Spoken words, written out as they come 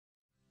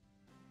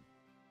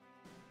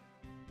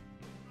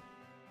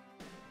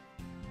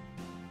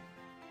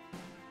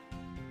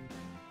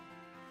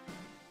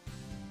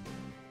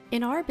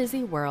In our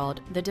busy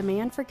world, the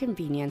demand for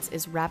convenience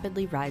is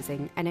rapidly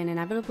rising, and it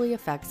inevitably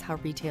affects how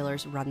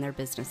retailers run their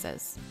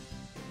businesses.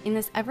 In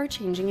this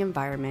ever-changing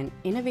environment,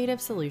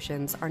 innovative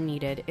solutions are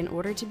needed in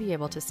order to be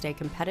able to stay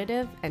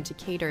competitive and to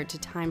cater to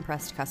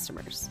time-pressed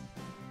customers.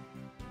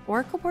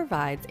 Oracle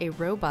provides a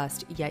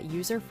robust yet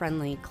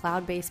user-friendly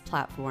cloud-based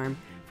platform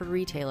for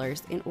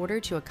retailers in order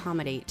to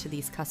accommodate to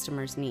these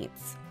customers'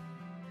 needs.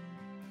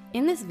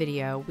 In this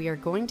video, we are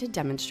going to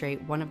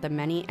demonstrate one of the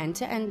many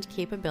end-to-end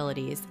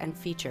capabilities and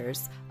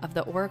features of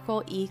the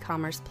Oracle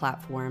e-commerce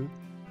platform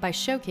by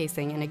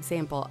showcasing an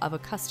example of a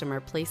customer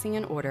placing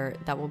an order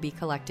that will be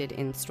collected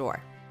in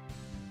store.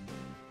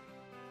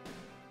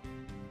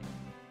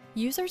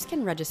 Users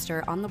can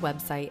register on the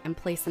website and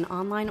place an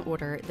online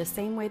order the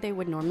same way they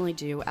would normally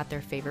do at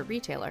their favorite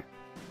retailer.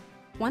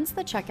 Once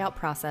the checkout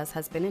process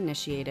has been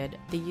initiated,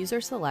 the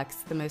user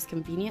selects the most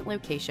convenient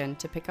location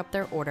to pick up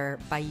their order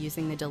by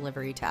using the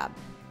Delivery tab.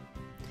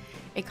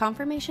 A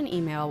confirmation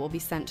email will be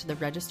sent to the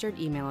registered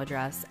email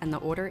address, and the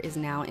order is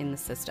now in the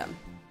system.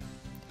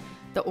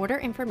 The order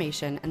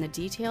information and the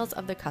details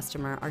of the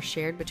customer are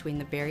shared between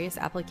the various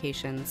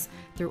applications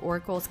through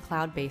Oracle's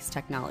cloud-based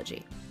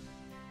technology.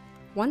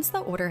 Once the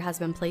order has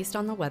been placed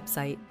on the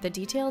website, the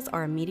details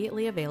are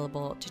immediately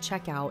available to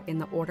check out in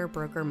the Order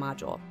Broker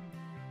module.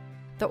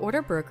 The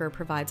Order Broker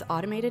provides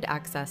automated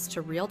access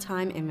to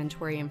real-time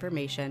inventory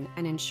information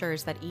and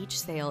ensures that each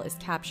sale is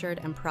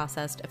captured and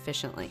processed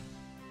efficiently.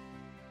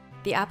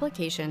 The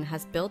application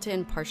has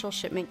built-in partial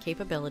shipment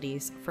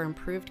capabilities for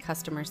improved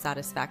customer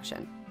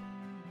satisfaction.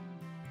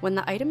 When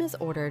the item is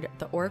ordered,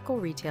 the Oracle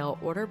Retail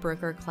Order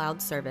Broker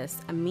Cloud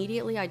service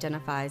immediately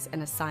identifies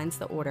and assigns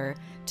the order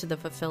to the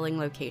fulfilling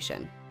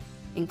location,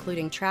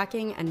 including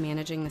tracking and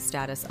managing the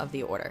status of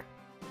the order.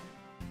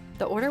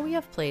 The order we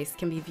have placed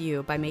can be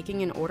viewed by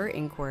making an order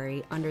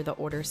inquiry under the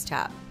Orders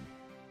tab.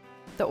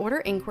 The order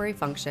inquiry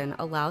function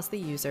allows the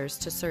users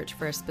to search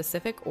for a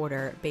specific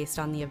order based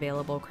on the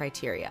available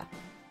criteria.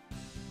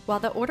 While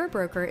the Order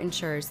Broker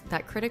ensures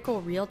that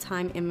critical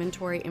real-time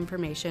inventory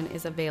information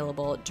is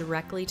available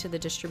directly to the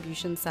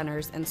distribution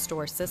centers and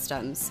store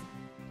systems,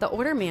 the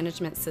Order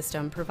Management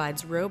System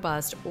provides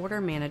robust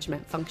order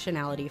management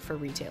functionality for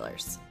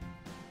retailers.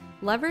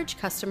 Leverage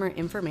customer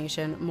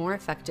information more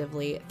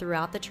effectively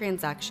throughout the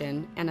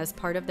transaction and as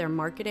part of their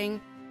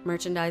marketing,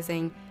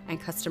 merchandising, and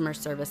customer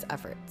service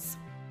efforts.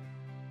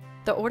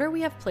 The order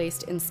we have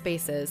placed in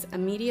Spaces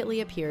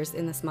immediately appears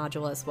in this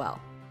module as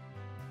well.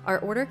 Our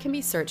order can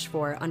be searched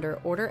for under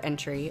Order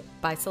Entry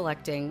by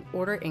selecting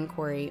Order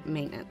Inquiry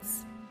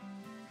Maintenance.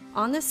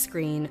 On this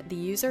screen, the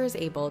user is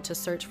able to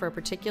search for a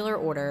particular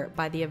order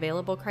by the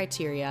available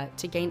criteria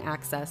to gain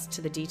access to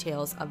the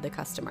details of the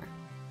customer.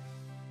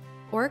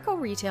 Oracle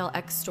Retail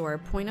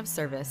Xstore Point of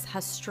Service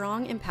has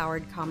strong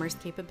empowered commerce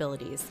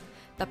capabilities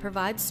that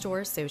provide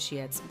store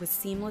associates with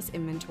seamless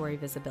inventory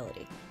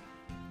visibility.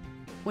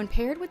 When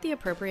paired with the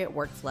appropriate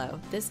workflow,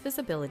 this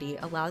visibility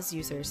allows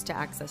users to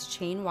access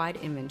chain-wide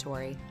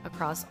inventory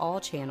across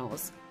all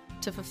channels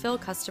to fulfill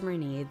customer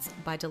needs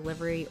by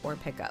delivery or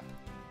pickup.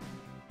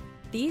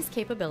 These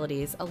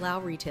capabilities allow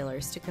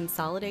retailers to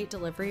consolidate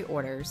delivery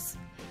orders,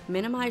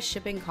 minimize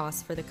shipping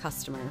costs for the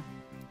customer,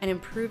 and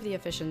improve the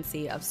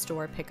efficiency of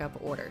store pickup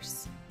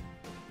orders.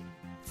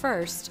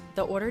 First,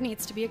 the order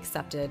needs to be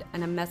accepted,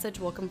 and a message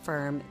will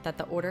confirm that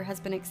the order has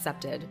been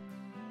accepted,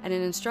 and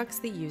it instructs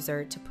the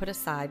user to put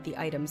aside the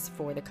items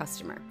for the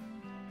customer.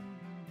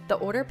 The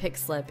order pick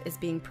slip is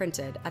being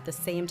printed at the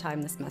same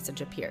time this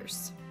message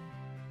appears.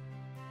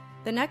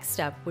 The next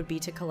step would be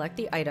to collect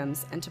the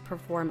items and to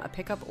perform a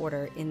pickup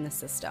order in the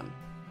system.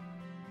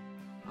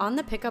 On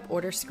the pickup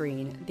order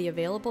screen, the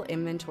available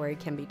inventory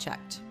can be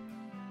checked.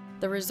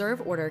 The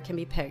reserve order can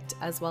be picked,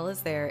 as well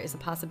as there is a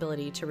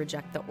possibility to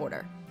reject the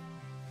order.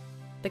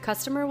 The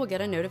customer will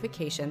get a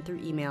notification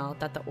through email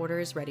that the order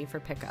is ready for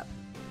pickup.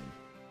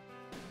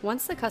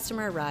 Once the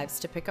customer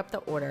arrives to pick up the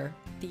order,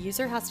 the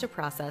user has to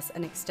process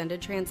an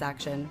extended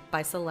transaction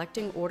by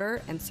selecting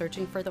Order and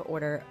searching for the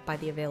order by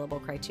the available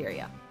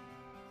criteria.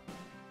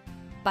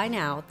 By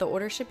now, the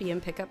order should be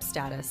in pickup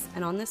status,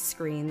 and on this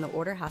screen, the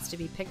order has to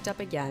be picked up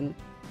again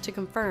to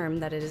confirm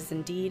that it is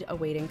indeed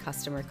awaiting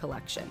customer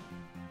collection.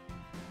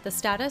 The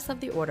status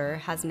of the order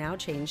has now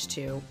changed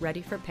to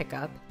Ready for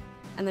Pickup,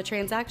 and the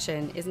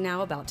transaction is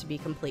now about to be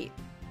complete.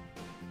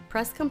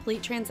 Press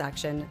Complete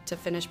Transaction to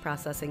finish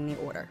processing the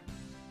order.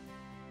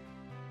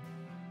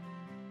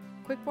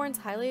 Quickborn's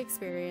highly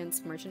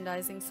experienced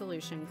merchandising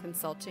solution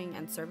consulting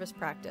and service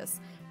practice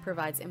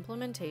provides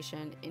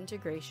implementation,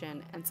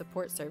 integration, and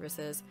support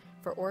services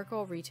for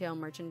Oracle Retail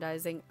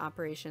Merchandising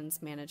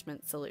Operations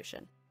Management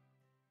Solution.